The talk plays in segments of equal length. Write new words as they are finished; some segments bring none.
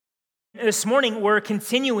This morning, we're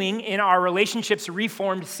continuing in our Relationships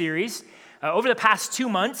Reformed series. Over the past 2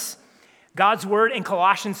 months, God's Word in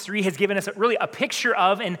Colossians 3 has given us really a picture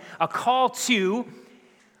of and a call to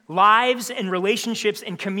lives and relationships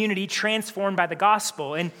and community transformed by the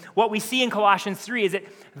gospel. And what we see in Colossians 3 is that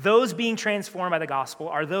those being transformed by the gospel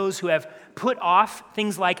are those who have put off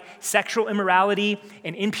things like sexual immorality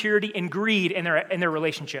and impurity and greed in their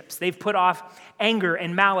relationships. They've put off anger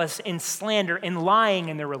and malice and slander and lying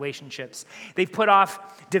in their relationships. They've put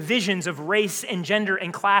off divisions of race and gender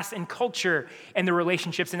and class and culture in their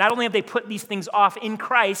relationships. And not only have they put these things off in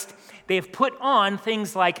Christ, they have put on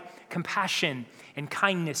things like compassion and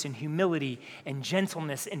kindness and humility and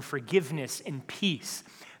gentleness and forgiveness and peace.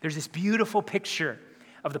 There's this beautiful picture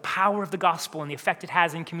of the power of the gospel and the effect it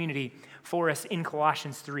has in community for us in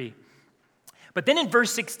Colossians 3. But then in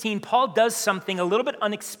verse 16, Paul does something a little bit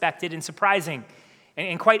unexpected and surprising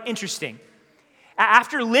and quite interesting.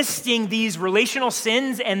 After listing these relational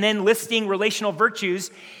sins and then listing relational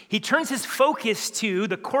virtues, he turns his focus to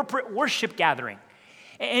the corporate worship gathering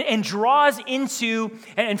and draws into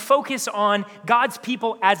and focus on God's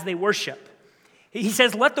people as they worship. He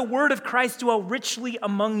says, "Let the word of Christ dwell richly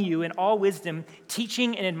among you in all wisdom,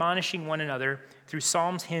 teaching and admonishing one another through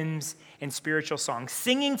psalms, hymns, and spiritual songs,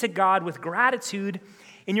 singing to God with gratitude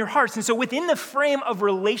in your hearts." And so within the frame of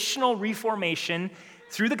relational reformation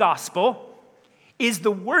through the gospel is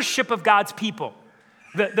the worship of God's people,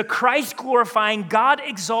 the Christ-glorifying,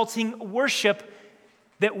 God-exalting worship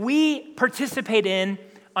that we participate in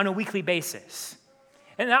on a weekly basis.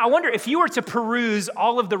 And I wonder if you were to peruse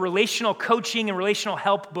all of the relational coaching and relational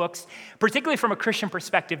help books, particularly from a Christian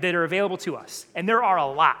perspective, that are available to us, and there are a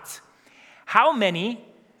lot, how many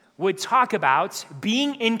would talk about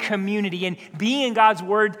being in community and being in God's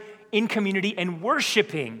word in community and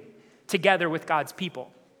worshiping together with God's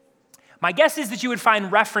people? My guess is that you would find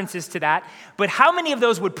references to that, but how many of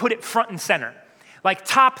those would put it front and center? Like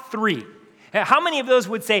top 3. How many of those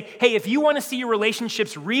would say, hey, if you want to see your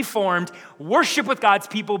relationships reformed, worship with God's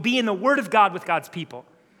people, be in the Word of God with God's people?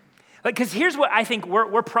 Because here's what I think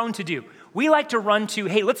we're prone to do. We like to run to,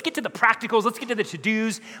 hey, let's get to the practicals, let's get to the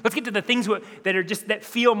to-dos, let's get to the things that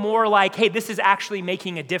feel more like, hey, this is actually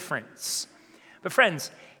making a difference. But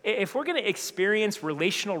friends, if we're going to experience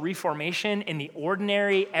relational reformation in the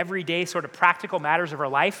ordinary, everyday sort of practical matters of our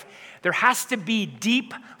life, there has to be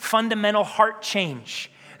deep, fundamental heart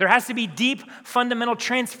change. There has to be deep, fundamental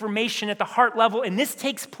transformation at the heart level, and this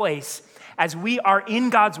takes place as we are in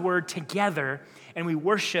God's word together and we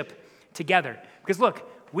worship together. Because look,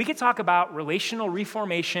 we could talk about relational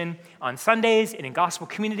reformation on Sundays and in gospel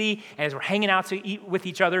community and as we're hanging out to eat with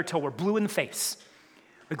each other till we're blue in the face.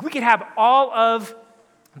 Like we could have all of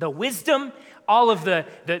the wisdom, all of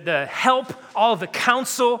the help, all of the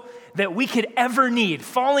counsel that we could ever need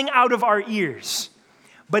falling out of our ears.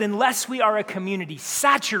 But unless we are a community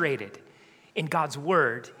saturated in God's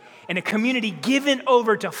word and a community given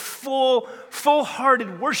over to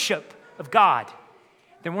full-hearted worship of God,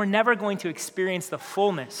 then we're never going to experience the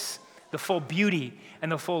fullness, the full beauty, and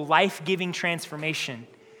the full life-giving transformation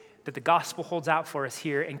that the gospel holds out for us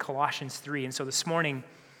here in Colossians 3. And so this morning,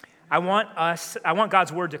 I want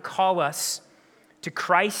God's word to call us to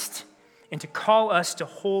Christ and to call us to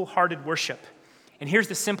wholehearted worship. And here's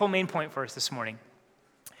the simple main point for us this morning.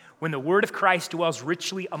 When the word of Christ dwells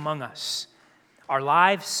richly among us, our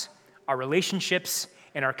lives, our relationships,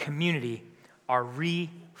 and our community are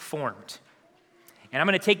reformed. And I'm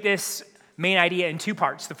going to take this main idea in 2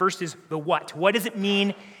 parts. The first is the what. What does it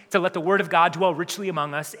mean to let the word of God dwell richly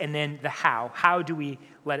among us? And then the how. How do we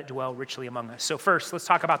let it dwell richly among us? So first, let's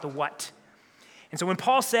talk about the what. And so when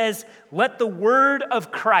Paul says, let the word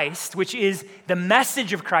of Christ, which is the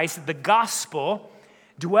message of Christ, the gospel,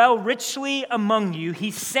 dwell richly among you,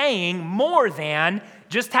 he's saying more than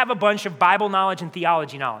just have a bunch of Bible knowledge and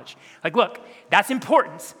theology knowledge. Like, look, that's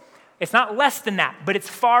important. It's not less than that, but it's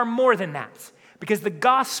far more than that. Because the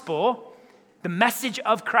gospel, the message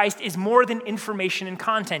of Christ, is more than information and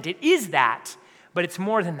content. It is that, but it's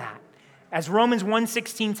more than that. As Romans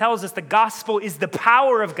 1:16 tells us, the gospel is the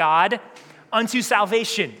power of God unto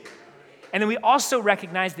salvation. And then we also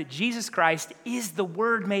recognize that Jesus Christ is the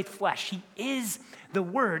Word made flesh. He is the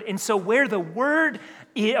Word. And so where the word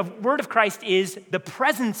of Christ is, the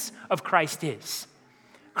presence of Christ is.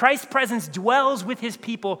 Christ's presence dwells with his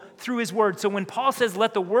people through his word. So when Paul says,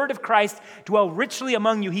 let the word of Christ dwell richly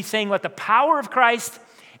among you, he's saying, let the power of Christ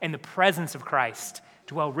and the presence of Christ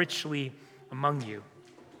dwell richly among you.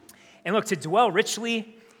 And look, to dwell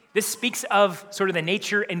richly, this speaks of sort of the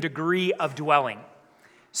nature and degree of dwelling.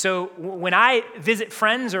 So when I visit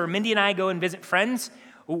friends, or Mindy and I go and visit friends,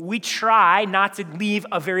 we try not to leave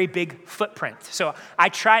a very big footprint. So I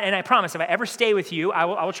try, and I promise, if I ever stay with you, I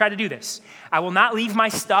will try to do this. I will not leave my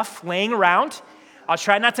stuff laying around. I'll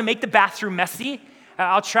try not to make the bathroom messy.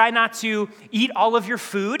 I'll try not to eat all of your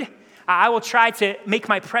food. I will try to make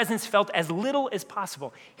my presence felt as little as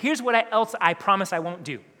possible. Here's what else I promise I won't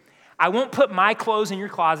do. I won't put my clothes in your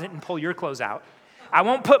closet and pull your clothes out. I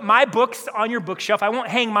won't put my books on your bookshelf. I won't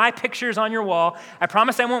hang my pictures on your wall. I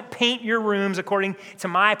promise I won't paint your rooms according to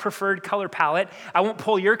my preferred color palette. I won't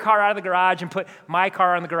pull your car out of the garage and put my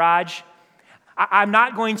car on the garage. I'm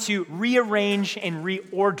not going to rearrange and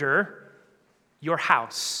reorder your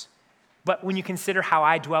house. But when you consider how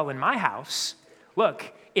I dwell in my house, look,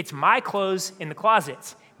 it's my clothes in the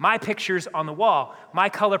closets, my pictures on the wall, my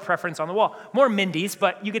color preference on the wall. More Mindy's,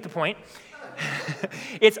 but you get the point.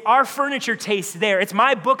 It's our furniture taste there. It's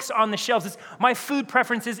my books on the shelves. It's my food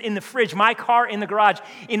preferences in the fridge, my car in the garage.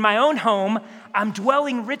 In my own home, I'm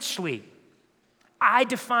dwelling richly. I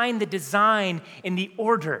define the design and the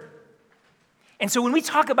order. And so when we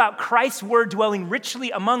talk about Christ's word dwelling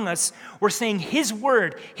richly among us, we're saying his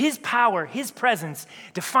word, his power, his presence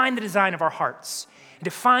define the design of our hearts. It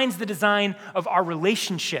defines the design of our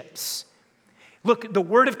relationships. Look, the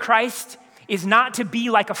word of Christ is not to be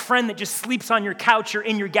like a friend that just sleeps on your couch or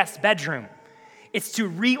in your guest's bedroom. It's to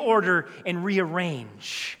reorder and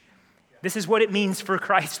rearrange. This is what it means for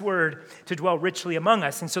Christ's word to dwell richly among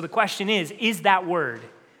us. And so the question is that word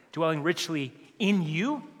dwelling richly in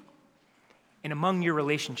you and among your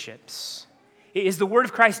relationships? Is the word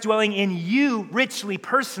of Christ dwelling in you richly,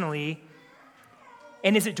 personally?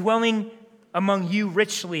 And is it dwelling among you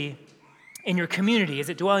richly in your community? Is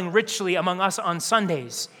it dwelling richly among us on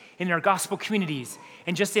Sundays, in our gospel communities,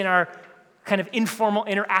 and just in our kind of informal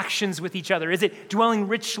interactions with each other? Is it dwelling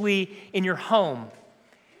richly in your home?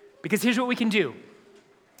 Because here's what we can do.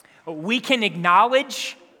 We can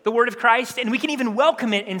acknowledge the word of Christ, and we can even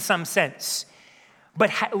welcome it in some sense,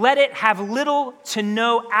 but let it have little to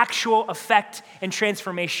no actual effect and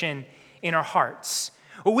transformation in our hearts.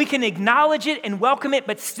 Or we can acknowledge it and welcome it,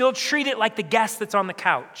 but still treat it like the guest that's on the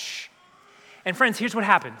couch. And friends, here's what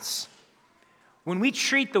happens. When we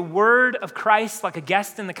treat the word of Christ like a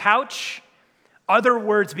guest in the couch, other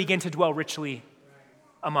words begin to dwell richly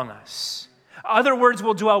among us. Other words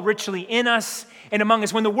will dwell richly in us and among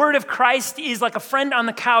us. When the word of Christ is like a friend on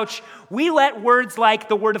the couch, we let words like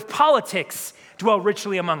the word of politics dwell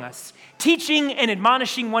richly among us, teaching and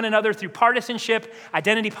admonishing one another through partisanship,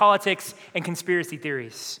 identity politics, and conspiracy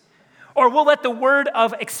theories. Or we'll let the word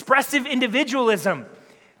of expressive individualism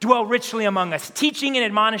dwell richly among us, teaching and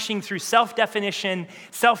admonishing through self-definition,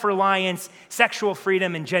 self-reliance, sexual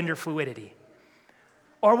freedom, and gender fluidity.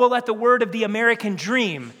 Or we'll let the word of the American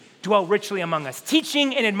dream dwell richly among us,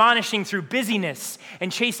 teaching and admonishing through busyness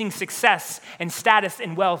and chasing success and status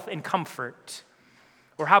and wealth and comfort.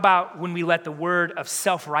 Or how about when we let the word of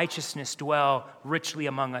self-righteousness dwell richly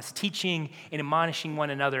among us, teaching and admonishing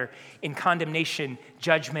one another in condemnation,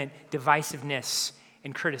 judgment, divisiveness,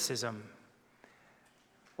 and criticism?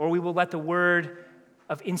 Or we will let the word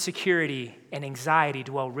of insecurity and anxiety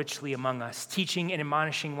dwell richly among us, teaching and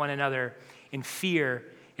admonishing one another in fear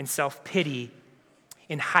and self-pity,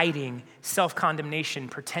 in hiding, self-condemnation,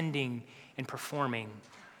 pretending, and performing.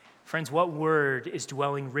 Friends, what word is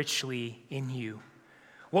dwelling richly in you?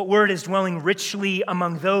 What word is dwelling richly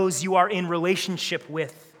among those you are in relationship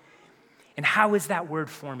with? And how is that word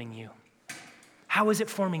forming you? How is it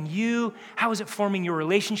forming you? How is it forming your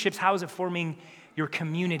relationships? How is it forming your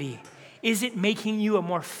community? Is it making you a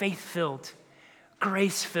more faith-filled,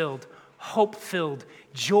 grace-filled, hope-filled,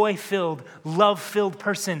 joy-filled, love-filled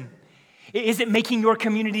person? Is it making your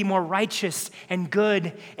community more righteous and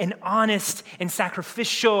good and honest and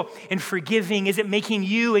sacrificial and forgiving? Is it making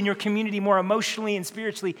you and your community more emotionally and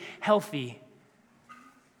spiritually healthy?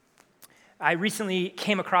 I recently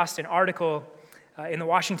came across an article in the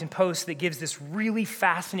Washington Post that gives this really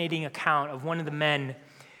fascinating account of one of the men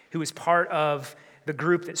who was part of the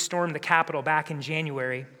group that stormed the Capitol back in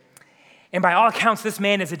January. And by all accounts, this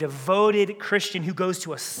man is a devoted Christian who goes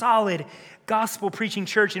to a solid gospel-preaching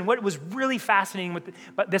church. And what was really fascinating with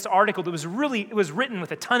this article, it was written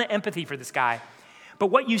with a ton of empathy for this guy. But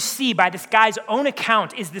what you see by this guy's own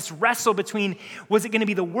account is this wrestle between, was it going to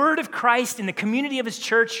be the word of Christ in the community of his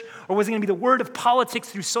church, or was it going to be the word of politics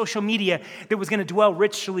through social media that was going to dwell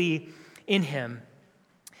richly in him?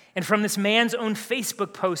 And from this man's own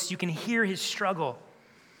Facebook post, you can hear his struggle.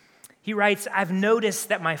 He writes, "I've noticed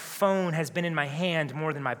that my phone has been in my hand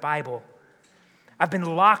more than my Bible. I've been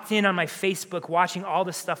locked in on my Facebook watching all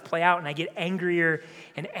this stuff play out, and I get angrier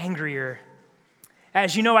and angrier.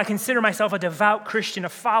 As you know, I consider myself a devout Christian, a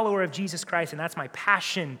follower of Jesus Christ, and that's my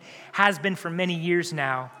passion, has been for many years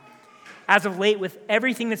now. As of late, with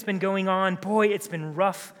everything that's been going on, boy, it's been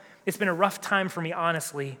rough. It's been a rough time for me,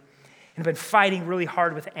 honestly. And I've been fighting really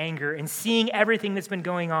hard with anger and seeing everything that's been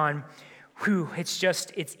going on.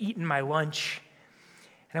 It's eaten my lunch.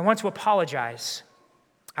 And I want to apologize.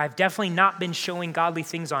 I've definitely not been showing godly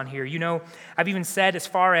things on here. You know, I've even said as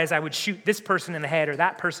far as I would shoot this person in the head or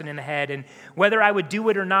that person in the head, and whether I would do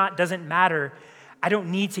it or not doesn't matter. I don't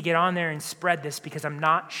need to get on there and spread this because I'm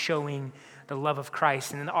not showing the love of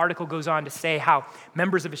Christ. And then the article goes on to say how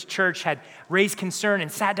members of his church had raised concern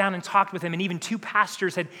and sat down and talked with him, and even 2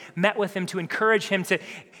 pastors had met with him to encourage him to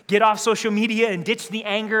get off social media and ditch the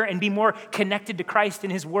anger and be more connected to Christ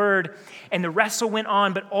and his word. And the wrestle went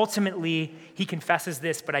on, but ultimately he confesses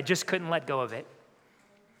this, but I just couldn't let go of it.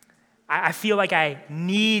 I feel like I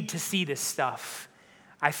need to see this stuff.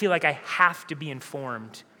 I feel like I have to be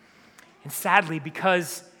informed. And sadly,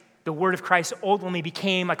 because the word of Christ ultimately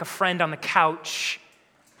became like a friend on the couch,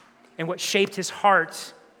 and what shaped his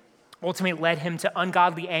heart ultimately led him to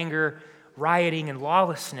ungodly anger, rioting, and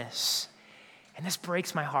lawlessness. And this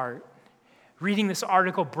breaks my heart. Reading this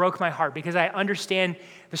article broke my heart because I understand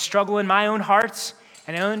the struggle in my own heart,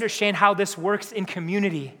 and I understand how this works in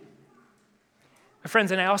community. My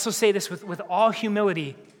friends, and I also say this with all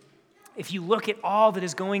humility, if you look at all that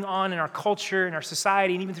is going on in our culture, in our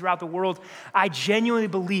society, and even throughout the world, I genuinely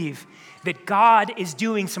believe that God is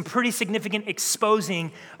doing some pretty significant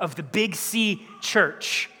exposing of the Big C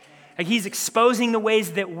church. Like he's exposing the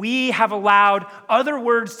ways that we have allowed other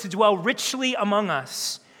words to dwell richly among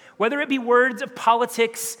us, whether it be words of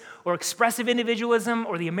politics or expressive individualism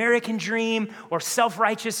or the American dream or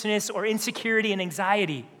self-righteousness or insecurity and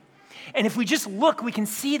anxiety. And if we just look, we can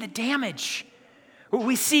see the damage.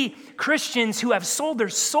 We see Christians who have sold their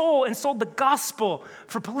soul and sold the gospel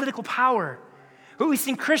for political power. We've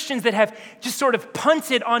seen Christians that have just sort of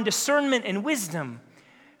punted on discernment and wisdom.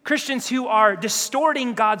 Christians who are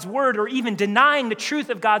distorting God's word or even denying the truth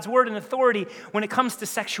of God's word and authority when it comes to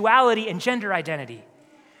sexuality and gender identity.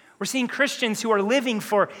 We're seeing Christians who are living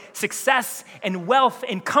for success and wealth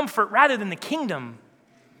and comfort rather than the kingdom.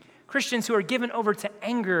 Christians who are given over to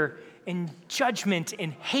anger and judgment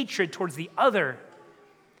and hatred towards the other.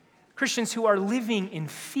 Christians who are living in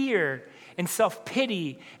fear and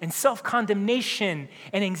self-pity and self-condemnation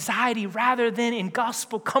and anxiety rather than in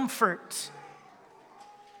gospel comfort.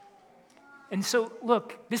 And so,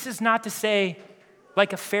 look, this is not to say,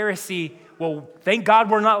 like a Pharisee, well, thank God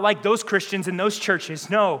we're not like those Christians in those churches.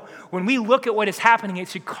 No, when we look at what is happening, it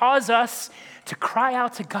should cause us to cry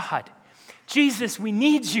out to God. Jesus, we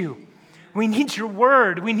need you. We need your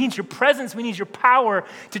word. We need your presence. We need your power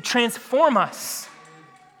to transform us.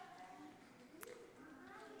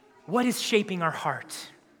 What is shaping our heart?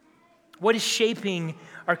 What is shaping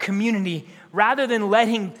our community? Rather than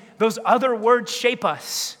letting those other words shape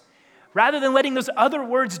us, rather than letting those other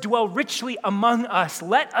words dwell richly among us,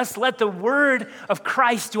 let the word of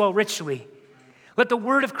Christ dwell richly. Let the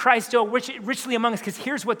word of Christ dwell richly among us, because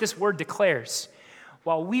here's what this word declares.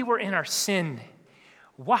 While we were in our sin,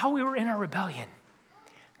 while we were in our rebellion,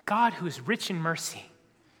 God, who is rich in mercy,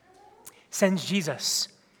 sends Jesus.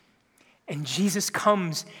 And Jesus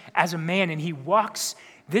comes as a man, and he walks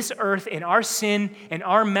this earth in our sin and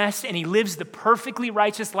our mess, and he lives the perfectly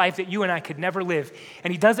righteous life that you and I could never live.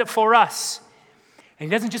 And he does it for us. And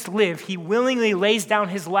he doesn't just live, he willingly lays down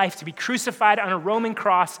his life to be crucified on a Roman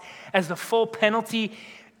cross as the full penalty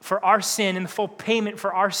for our sin and the full payment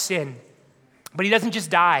for our sin. But he doesn't just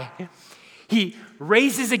die. He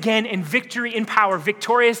raises again in victory and power,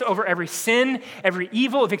 victorious over every sin, every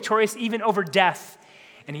evil, victorious even over death.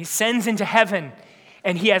 And he ascends into heaven,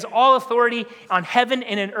 and he has all authority on heaven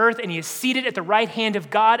and on earth, and he is seated at the right hand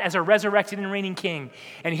of God as a resurrected and reigning king.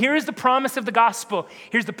 And here is the promise of the gospel.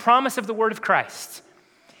 Here's the promise of the word of Christ,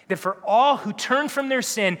 that for all who turn from their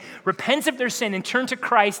sin, repent of their sin, and turn to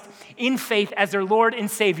Christ in faith as their Lord and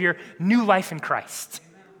Savior, new life in Christ.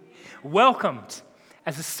 Welcomed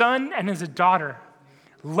as a son and as a daughter,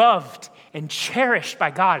 loved and cherished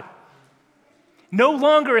by God. No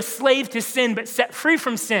longer a slave to sin, but set free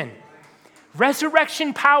from sin.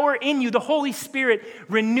 Resurrection power in you, the Holy Spirit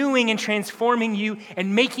renewing and transforming you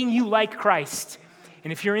and making you like Christ.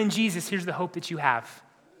 And if you're in Jesus, here's the hope that you have.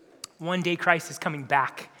 One day Christ is coming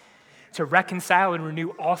back to reconcile and renew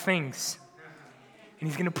all things. And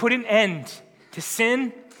he's going to put an end to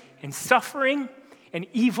sin and suffering and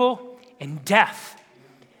evil and death.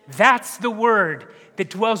 That's the word that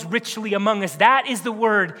dwells richly among us. That is the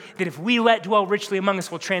word that if we let dwell richly among us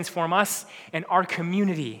will transform us and our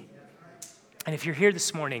community. And if you're here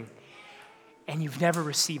this morning and you've never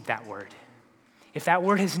received that word, if that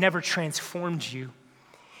word has never transformed you,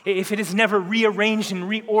 if it has never rearranged and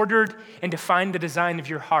reordered and defined the design of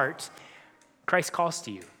your heart, Christ calls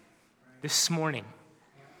to you this morning.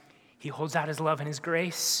 He holds out his love and his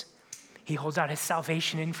grace. He holds out his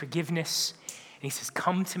salvation and forgiveness. And he says,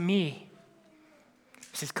 come to me.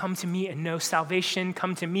 He says, come to me and know salvation.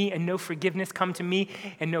 Come to me and know forgiveness. Come to me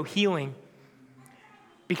and know healing.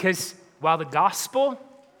 Because while the gospel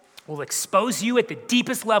will expose you at the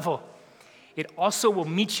deepest level, it also will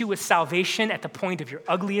meet you with salvation at the point of your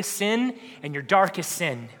ugliest sin and your darkest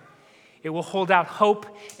sin. It will hold out hope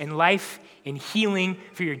and life and healing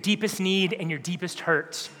for your deepest need and your deepest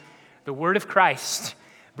hurt. The word of Christ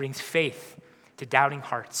brings faith to doubting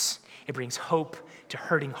hearts. It brings hope to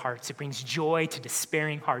hurting hearts. It brings joy to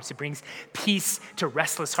despairing hearts. It brings peace to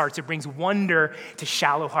restless hearts. It brings wonder to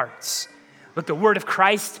shallow hearts. Look, the word of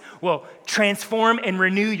Christ will transform and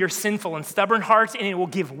renew your sinful and stubborn heart, and it will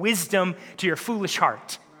give wisdom to your foolish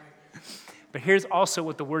heart. But here's also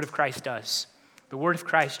what the word of Christ does. The word of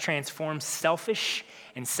Christ transforms selfish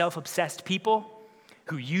and self-obsessed people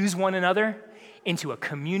who use one another into a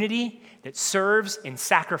community that serves and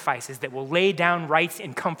sacrifices, that will lay down rights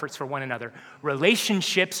and comforts for one another.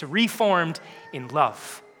 Relationships reformed in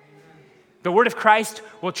love. The word of Christ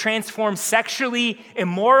will transform sexually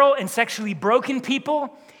immoral and sexually broken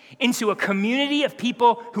people into a community of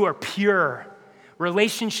people who are pure.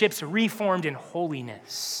 Relationships reformed in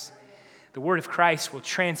holiness. The word of Christ will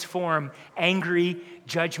transform angry,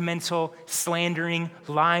 judgmental, slandering,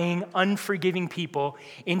 lying, unforgiving people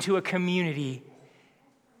into a community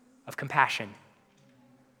of compassion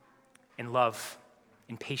and love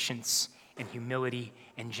and patience and humility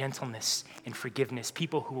and gentleness and forgiveness.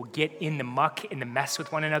 People who will get in the muck, in the mess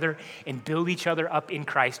with one another and build each other up in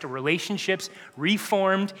Christ. Or relationships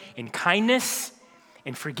reformed in kindness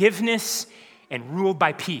and forgiveness and ruled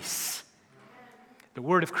by peace. The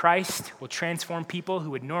word of Christ will transform people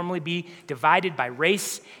who would normally be divided by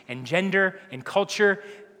race and gender and culture,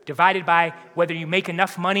 divided by whether you make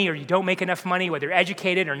enough money or you don't make enough money, whether you're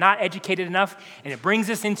educated or not educated enough. And it brings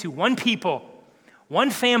us into one people,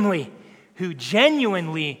 one family, who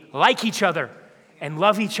genuinely like each other and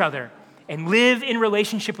love each other and live in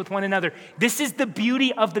relationship with one another. This is the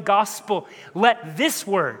beauty of the gospel. Let this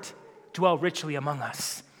word dwell richly among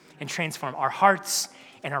us and transform our hearts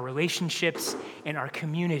and our relationships and our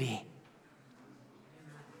community.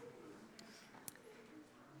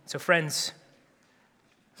 So friends,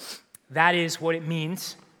 that is what it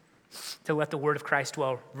means to let the word of Christ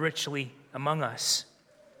dwell richly among us.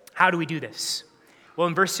 How do we do this? Well,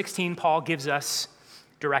 in verse 16, Paul gives us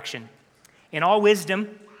direction. In all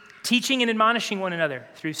wisdom, teaching and admonishing one another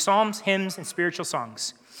through psalms, hymns, and spiritual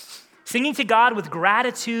songs, singing to God with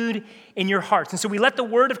gratitude in your hearts. And so we let the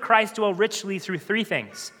word of Christ dwell richly through three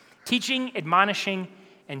things: teaching, admonishing,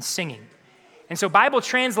 and singing. And so Bible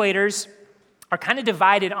translators are kind of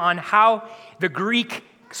divided on how the Greek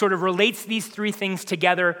sort of relates these three things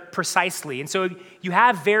together precisely. And so you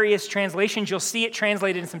have various translations. You'll see it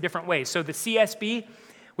translated in some different ways. So the CSB,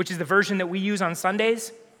 which is the version that we use on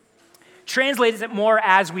Sundays, translates it more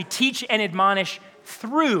as we teach and admonish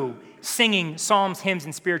through singing psalms, hymns,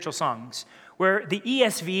 and spiritual songs, where the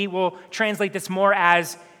ESV will translate this more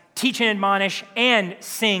as teach and admonish and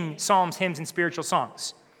sing psalms, hymns, and spiritual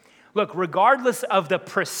songs. Look, regardless of the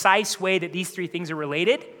precise way that these three things are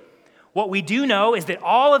related, what we do know is that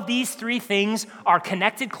all of these three things are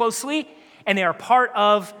connected closely, and they are part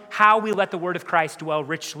of how we let the word of Christ dwell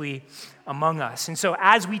richly among us. And so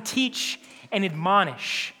as we teach and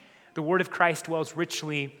admonish, the word of Christ dwells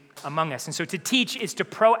richly among us. And so to teach is to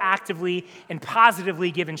proactively and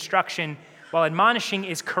positively give instruction, while admonishing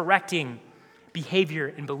is correcting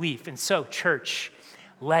behavior and belief. And so, church,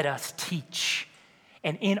 let us teach.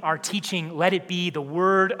 And in our teaching, let it be the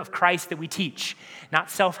word of Christ that we teach, not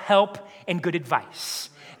self-help and good advice,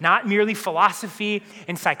 not merely philosophy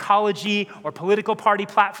and psychology or political party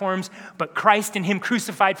platforms, but Christ and him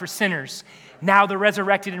crucified for sinners, now the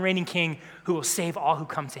resurrected and reigning King who will save all who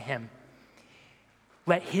come to him.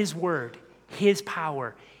 Let his word, his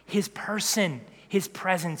power, his person, his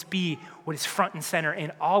presence be what is front and center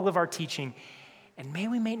in all of our teaching. And may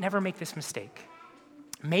we never make this mistake.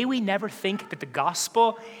 May we never think that the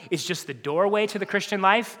gospel is just the doorway to the Christian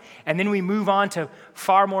life, and then we move on to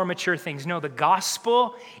far more mature things. No, the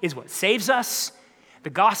gospel is what saves us.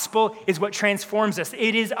 The gospel is what transforms us.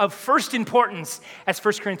 It is of first importance, as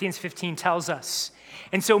 1 Corinthians 15 tells us.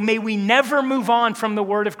 And so may we never move on from the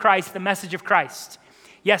word of Christ, the message of Christ.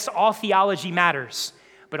 Yes, all theology matters,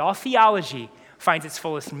 but all theology finds its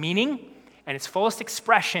fullest meaning and its fullest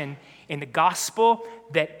expression in the gospel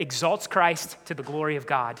that exalts Christ to the glory of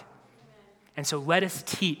God. And so let us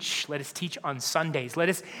teach on Sundays.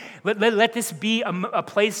 Let this be a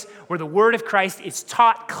place where the word of Christ is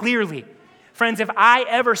taught clearly. Friends, if I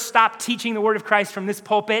ever stop teaching the word of Christ from this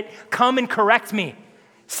pulpit, come and correct me.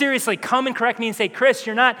 Seriously, come and correct me and say, Chris,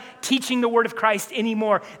 you're not teaching the word of Christ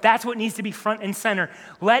anymore. That's what needs to be front and center.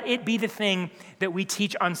 Let it be the thing that we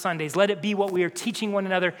teach on Sundays. Let it be what we are teaching one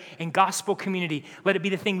another in gospel community. Let it be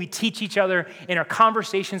the thing we teach each other in our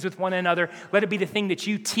conversations with one another. Let it be the thing that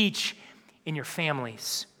you teach in your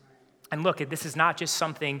families. And look, this is not just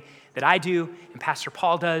something that I do and Pastor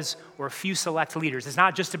Paul does or a few select leaders. It's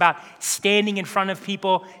not just about standing in front of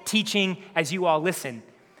people teaching as you all listen.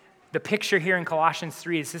 The picture here in Colossians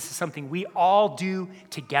 3 is this is something we all do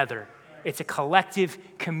together. It's a collective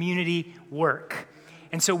community work.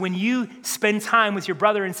 And so when you spend time with your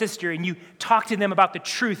brother and sister and you talk to them about the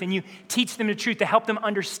truth and you teach them the truth to help them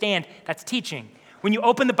understand, that's teaching. When you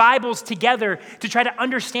open the Bibles together to try to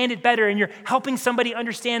understand it better and you're helping somebody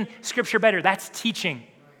understand Scripture better, that's teaching.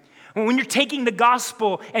 When you're taking the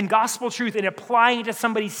gospel and gospel truth and applying it to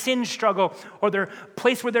somebody's sin struggle or their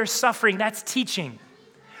place where they're suffering, that's teaching.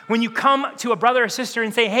 When you come to a brother or sister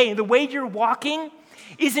and say, hey, the way you're walking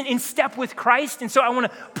isn't in step with Christ, and so I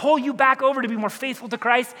want to pull you back over to be more faithful to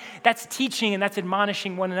Christ, that's teaching and that's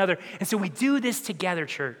admonishing one another. And so we do this together,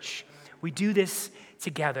 church. We do this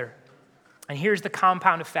together. And here's the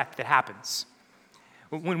compound effect that happens.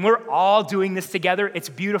 When we're all doing this together, it's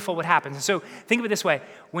beautiful what happens. And so think of it this way.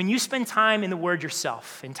 When you spend time in the Word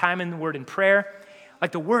yourself and time in the Word in prayer,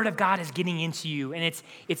 like the Word of God is getting into you and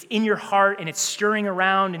it's in your heart and it's stirring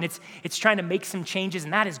around and it's trying to make some changes,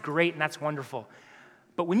 and that is great and that's wonderful.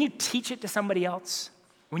 But when you teach it to somebody else,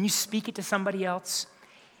 when you speak it to somebody else,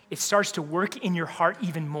 it starts to work in your heart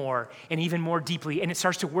even more and even more deeply, and it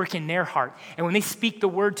starts to work in their heart. And when they speak the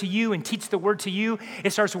word to you and teach the word to you, it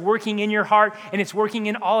starts working in your heart and it's working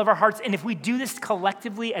in all of our hearts. And if we do this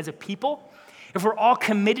collectively as a people, if we're all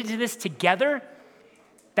committed to this together,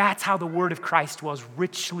 that's how the word of Christ dwells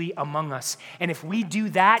richly among us. And if we do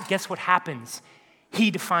that, guess what happens?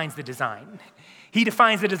 He defines the design. He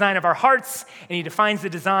defines the design of our hearts, and he defines the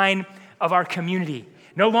design of our community.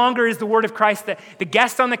 No longer is the word of Christ the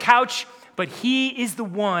guest on the couch, but he is the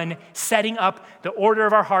one setting up the order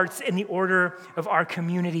of our hearts and the order of our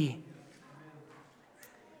community.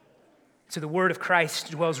 So the word of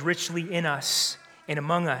Christ dwells richly in us and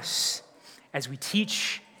among us as we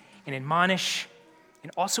teach and admonish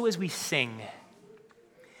and also as we sing.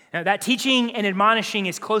 Now, that teaching and admonishing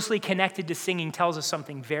is closely connected to singing tells us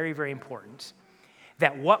something very, very important.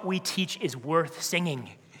 That what we teach is worth singing.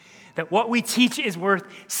 That what we teach is worth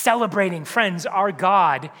celebrating. Friends, our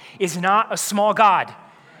God is not a small God.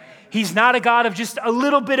 He's not a God of just a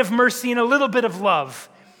little bit of mercy and a little bit of love,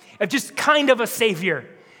 of just kind of a savior.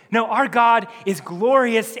 No, our God is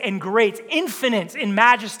glorious and great, infinite in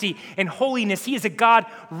majesty and holiness. He is a God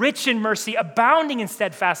rich in mercy, abounding in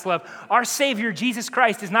steadfast love. Our Savior, Jesus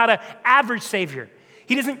Christ, is not an average Savior.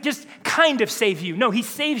 He doesn't just kind of save you. No, he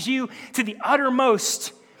saves you to the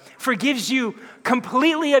uttermost, forgives you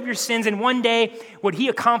completely of your sins, and one day what he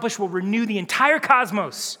accomplished will renew the entire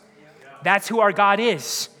cosmos. That's who our God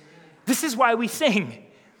is. This is why we sing.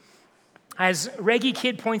 As Reggie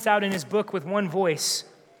Kidd points out in his book With One Voice,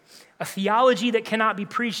 a theology that cannot be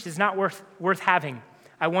preached is not worth having.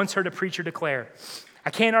 I once heard a preacher declare. I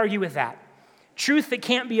can't argue with that. Truth that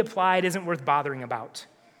can't be applied isn't worth bothering about.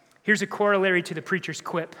 Here's a corollary to the preacher's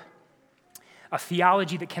quip. A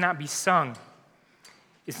theology that cannot be sung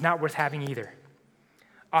is not worth having either.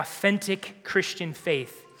 Authentic Christian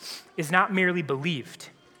faith is not merely believed,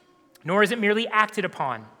 nor is it merely acted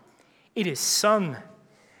upon. It is sung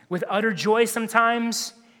with utter joy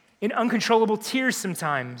sometimes, in uncontrollable tears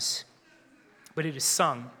sometimes, but it is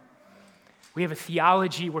sung. We have a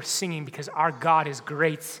theology worth singing because our God is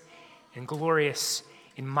great and glorious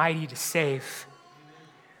and mighty to save.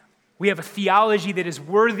 We have a theology that is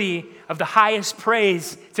worthy of the highest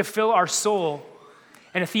praise to fill our soul,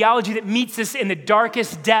 and a theology that meets us in the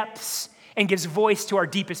darkest depths and gives voice to our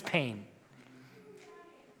deepest pain.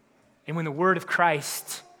 And when the word of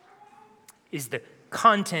Christ is the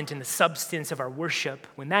content and the substance of our worship,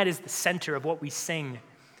 when that is the center of what we sing,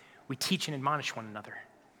 we teach and admonish one another.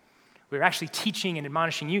 We're actually teaching and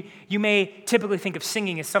admonishing. You may typically think of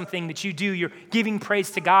singing as something that you do. You're giving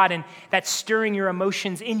praise to God, and that's stirring your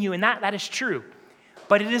emotions in you, and that is true.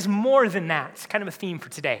 But it is more than that. It's kind of a theme for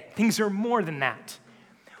today. Things are more than that.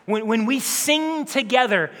 When we sing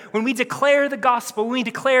together, when we declare the gospel, when we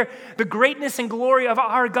declare the greatness and glory of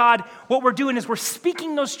our God, what we're doing is we're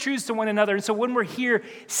speaking those truths to one another. And so when we're here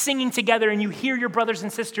singing together and you hear your brothers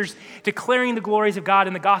and sisters declaring the glories of God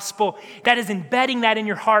in the gospel, that is embedding that in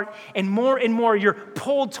your heart. And more you're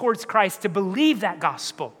pulled towards Christ to believe that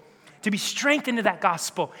gospel, to be strengthened to that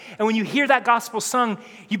gospel. And when you hear that gospel sung,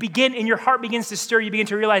 and your heart begins to stir, you begin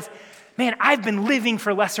to realize, man, I've been living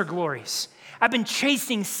for lesser glories. I've been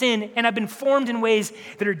chasing sin, and I've been formed in ways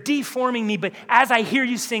that are deforming me. But as I hear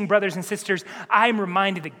you sing, brothers and sisters, I'm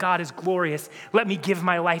reminded that God is glorious. Let me give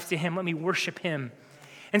my life to him. Let me worship him.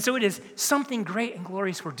 And so it is something great and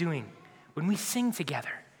glorious we're doing when we sing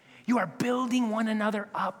together. You are building one another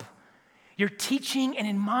up. You're teaching and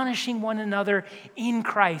admonishing one another in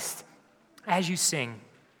Christ as you sing.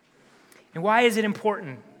 And why is it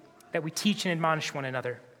important that we teach and admonish one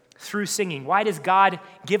another through singing? Why does God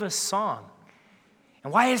give us song?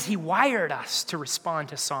 And why has he wired us to respond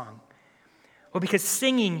to song? Well, because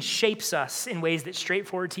singing shapes us in ways that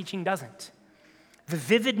straightforward teaching doesn't. The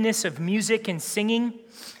vividness of music and singing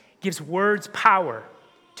gives words power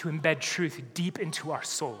to embed truth deep into our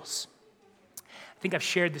souls. I think I've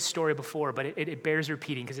shared this story before, but it bears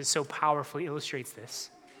repeating because it so powerfully illustrates this.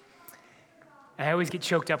 And I always get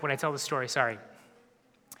choked up when I tell the story, sorry.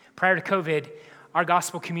 Prior to COVID, our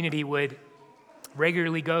gospel community would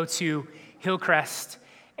regularly go to Hillcrest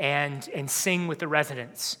and sing with the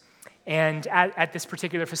residents. And at this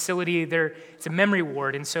particular facility, it's a memory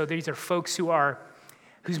ward, and so these are folks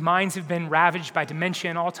whose minds have been ravaged by dementia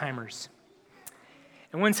and Alzheimer's.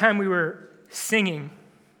 And one time we were singing,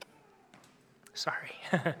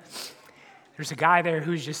 there's a guy there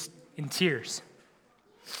who's just in tears.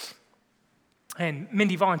 And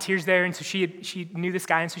Mindy volunteers there, and so she knew this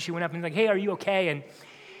guy, and so she went up and was like, hey, are you okay?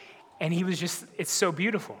 And he was just, it's so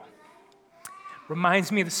beautiful.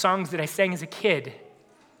 Reminds me of the songs that I sang as a kid.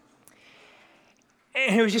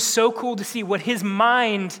 And it was just so cool to see what his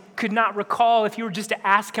mind could not recall if you were just to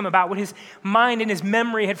ask him about what his mind and his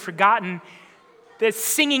memory had forgotten, that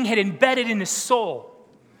singing had embedded in his soul.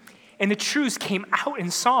 And the truths came out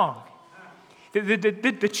in song.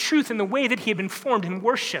 The truth and the way that he had been formed in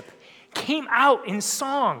worship came out in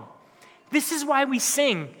song. This is why we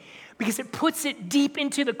sing, because it puts it deep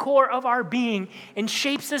into the core of our being and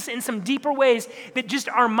shapes us in some deeper ways that just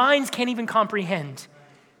our minds can't even comprehend.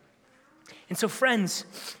 And so, friends,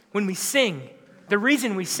 when we sing, the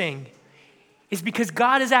reason we sing is because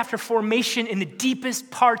God is after formation in the deepest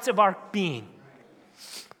parts of our being.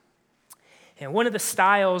 And one of the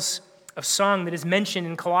styles of song that is mentioned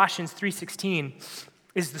in Colossians 3:16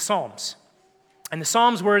 is the Psalms. And the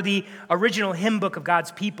Psalms were the original hymn book of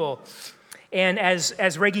God's people. And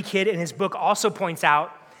as Reggie Kidd in his book also points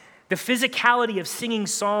out, the physicality of singing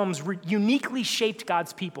psalms uniquely shaped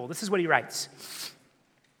God's people. This is what he writes.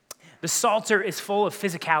 The Psalter is full of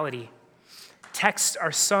physicality. Texts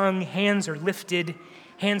are sung, hands are lifted,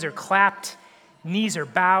 hands are clapped, knees are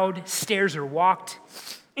bowed, stairs are walked,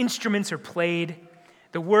 instruments are played.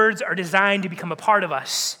 The words are designed to become a part of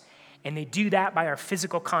us, and they do that by our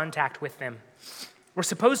physical contact with them. We're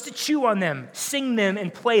supposed to chew on them, sing them,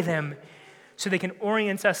 and play them, so they can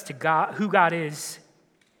orient us to God, who God is,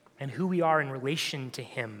 and who we are in relation to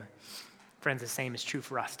him. Friends, the same is true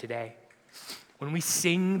for us today. When we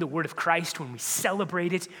sing the word of Christ, when we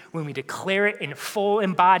celebrate it, when we declare it in full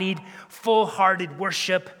embodied, full-hearted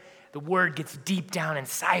worship, the word gets deep down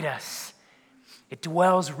inside us. It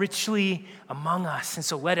dwells richly among us. And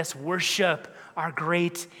so let us worship our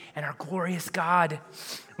great and our glorious God.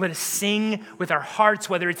 Let us sing with our hearts,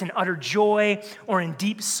 whether it's in utter joy or in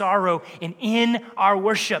deep sorrow. And in our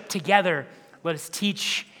worship together, let us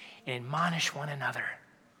teach and admonish one another.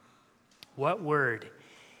 What word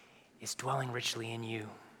is dwelling richly in you?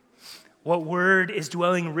 What word is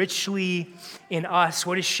dwelling richly in us?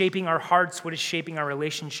 What is shaping our hearts? What is shaping our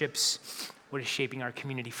relationships? What is shaping our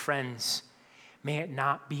community? Friends, may it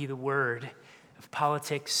not be the word of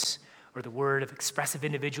politics or the word of expressive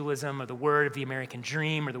individualism or the word of the American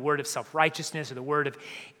dream or the word of self-righteousness or the word of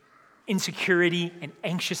insecurity and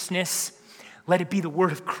anxiousness. Let it be the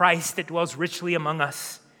word of Christ that dwells richly among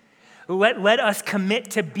us. Let us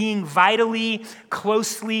commit to being vitally,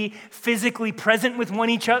 closely, physically present with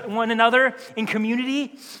one another in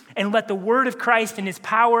community, and let the word of Christ and his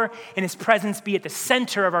power and his presence be at the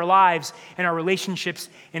center of our lives and our relationships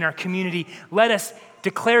in our community. Let us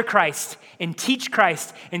declare Christ and teach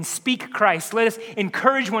Christ and speak Christ. Let us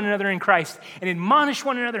encourage one another in Christ and admonish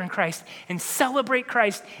one another in Christ and celebrate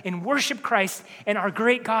Christ and worship Christ and our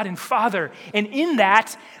great God and Father. And in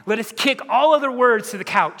that, let us kick all other words to the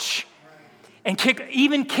couch and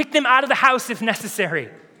kick them out of the house if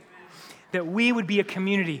necessary. that we would be a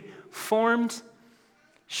community formed,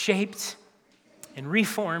 shaped, and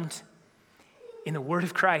reformed in the Word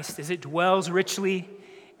of Christ as it dwells richly,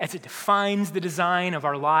 as it defines the design of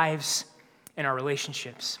our lives and our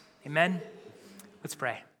relationships. Amen? Let's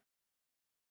pray.